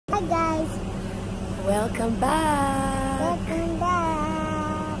Welcome back. Welcome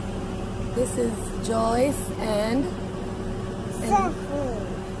back. This is Joyce and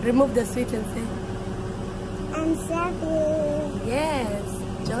Sophie. remove the sweet and say. And Sophie. Yes,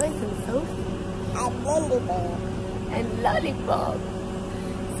 Joyce and Sophie. And Lollipop. And Lollipop.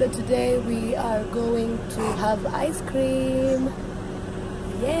 So today we are going to have ice cream.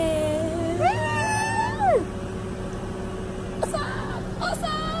 Yay! Awesome!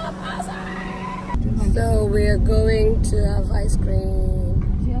 Awesome! Awesome! So we are going to have ice cream.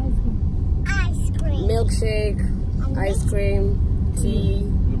 Ice cream. Milkshake, ice cream, tea,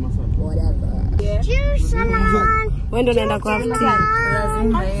 whatever. Juice salon. When do you end up with tea?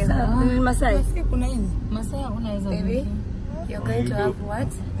 Masai. Baby, you're going to have what?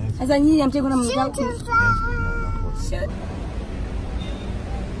 Juice salon.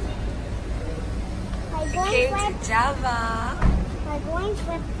 Came to Java. We're going to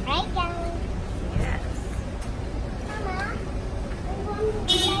a playground. Yes. Mama, I'm going to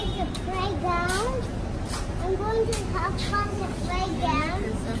play the playground. I'm going to have fun at the playground.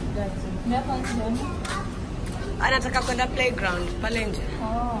 Anataka kwenda playground pale nje.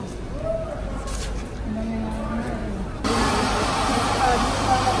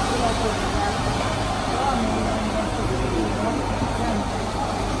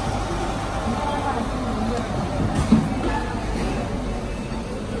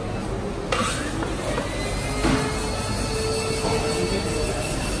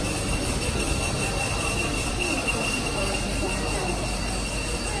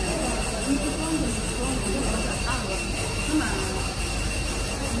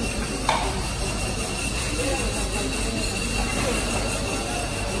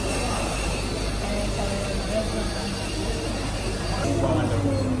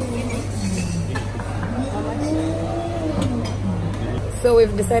 So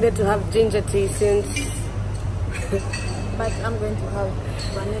we've decided to have ginger tea since but I'm going to have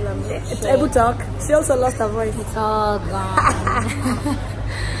vanilla milk. Able to talk. She also lost her voice. It's all gone.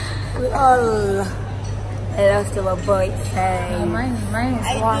 We all lost our voice. Mine is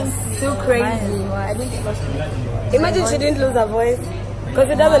worse. Too crazy. Imagine she didn't lose her voice because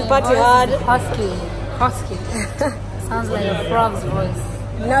it doesn't party hard. Husky. Sounds like a frog's voice.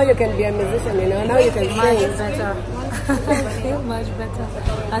 Now you can be a musician, you know. Now you can Much sing. better. I feel much better.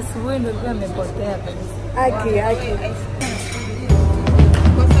 Asubuhi ndio nimepotea kabisa. Aki.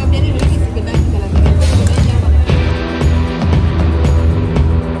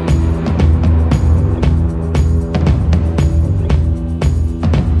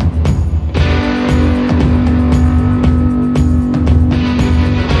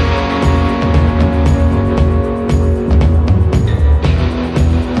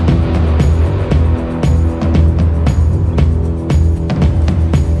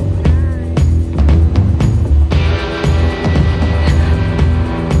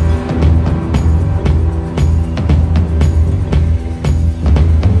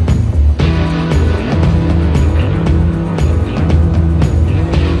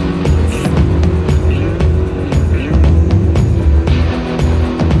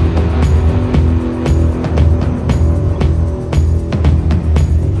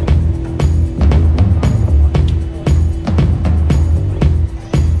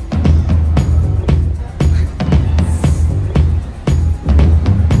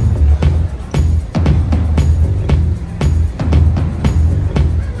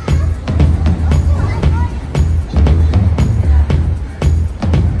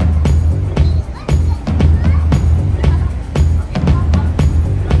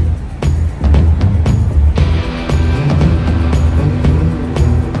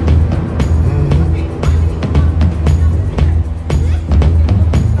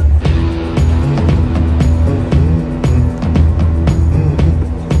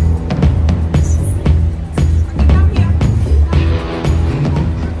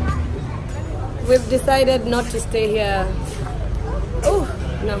 We've decided not to stay here. Oh,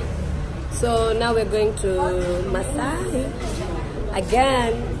 no. So now we're going to Masai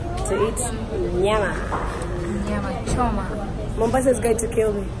again to eat nyama. Nyama choma. Mombasa is going to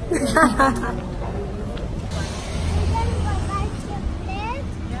kill me.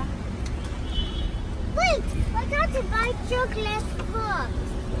 Wait, I got to buy chocolate first.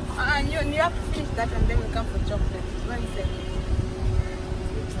 And you have to finish that and then we come for chocolate. One second.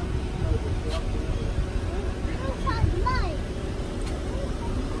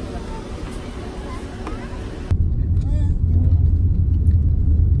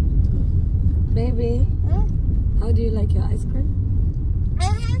 Baby, how do you like your ice cream?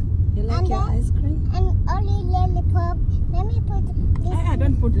 You like your ice cream? And only lollipop. Let me put this. I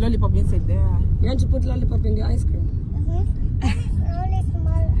don't put lollipop inside there. You want to put lollipop in the ice cream? Only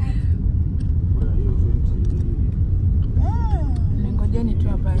small Ngojeni tu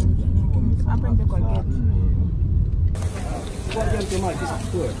hapa nje. Hapa nje kwa gate.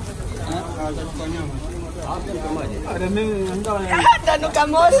 Tanuka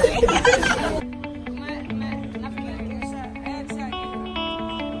moshi.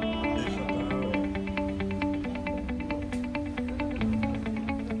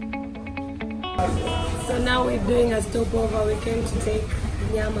 So now we're doing a stopover. We came to take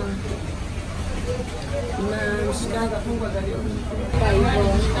nyama na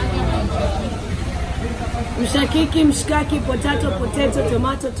mshakiki, mshikaki, potato,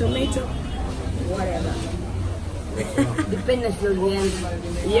 tomato, whatever. Depende na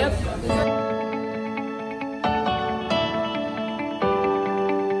Yep.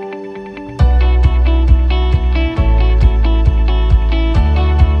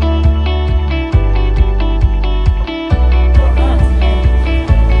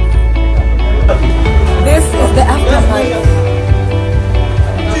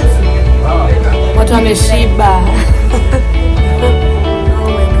 Watu wameshiba. Oh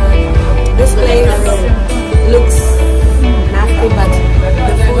my god. This place looks nasty, but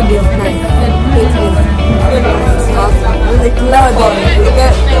the food is nice. It is awesome. Really clever. Look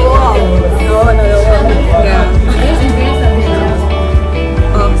at the wall. No. Yeah.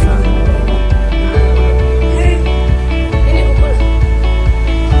 Awesome.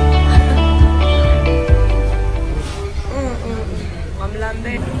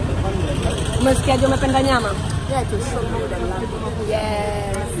 Umesikiaje, umependa nyama? Yeah, it was so good and lovely.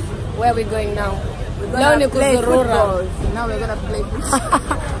 Yes. Where are we going now? Now we're gonna play football.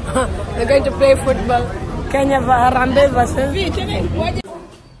 We're going to play football. Kenya Harambee versus.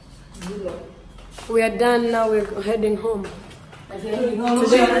 We are done now. We're heading home.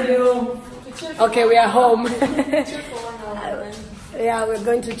 Okay, we are home. Yeah, we're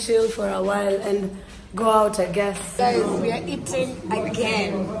going to chill for a while and go out, I guess. Guys, we are eating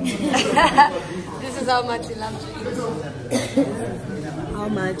again. This is how much we love to eat. How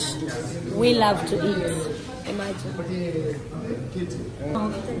much we love to eat. Imagine.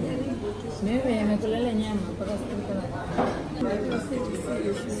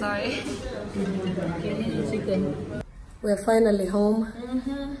 Sorry. We're finally home.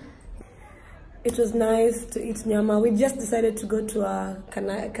 It was nice to eat nyama. We just decided to go to a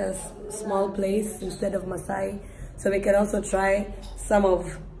small place instead of Masai, so we can also try some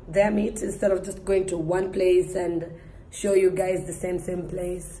of their meat instead of just going to one place and show you guys the same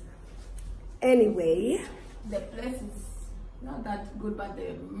place. Anyway, The place is not that good, but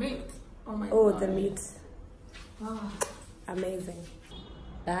the meat. Oh my god. oh, the meat. Amazing.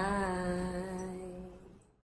 Bye.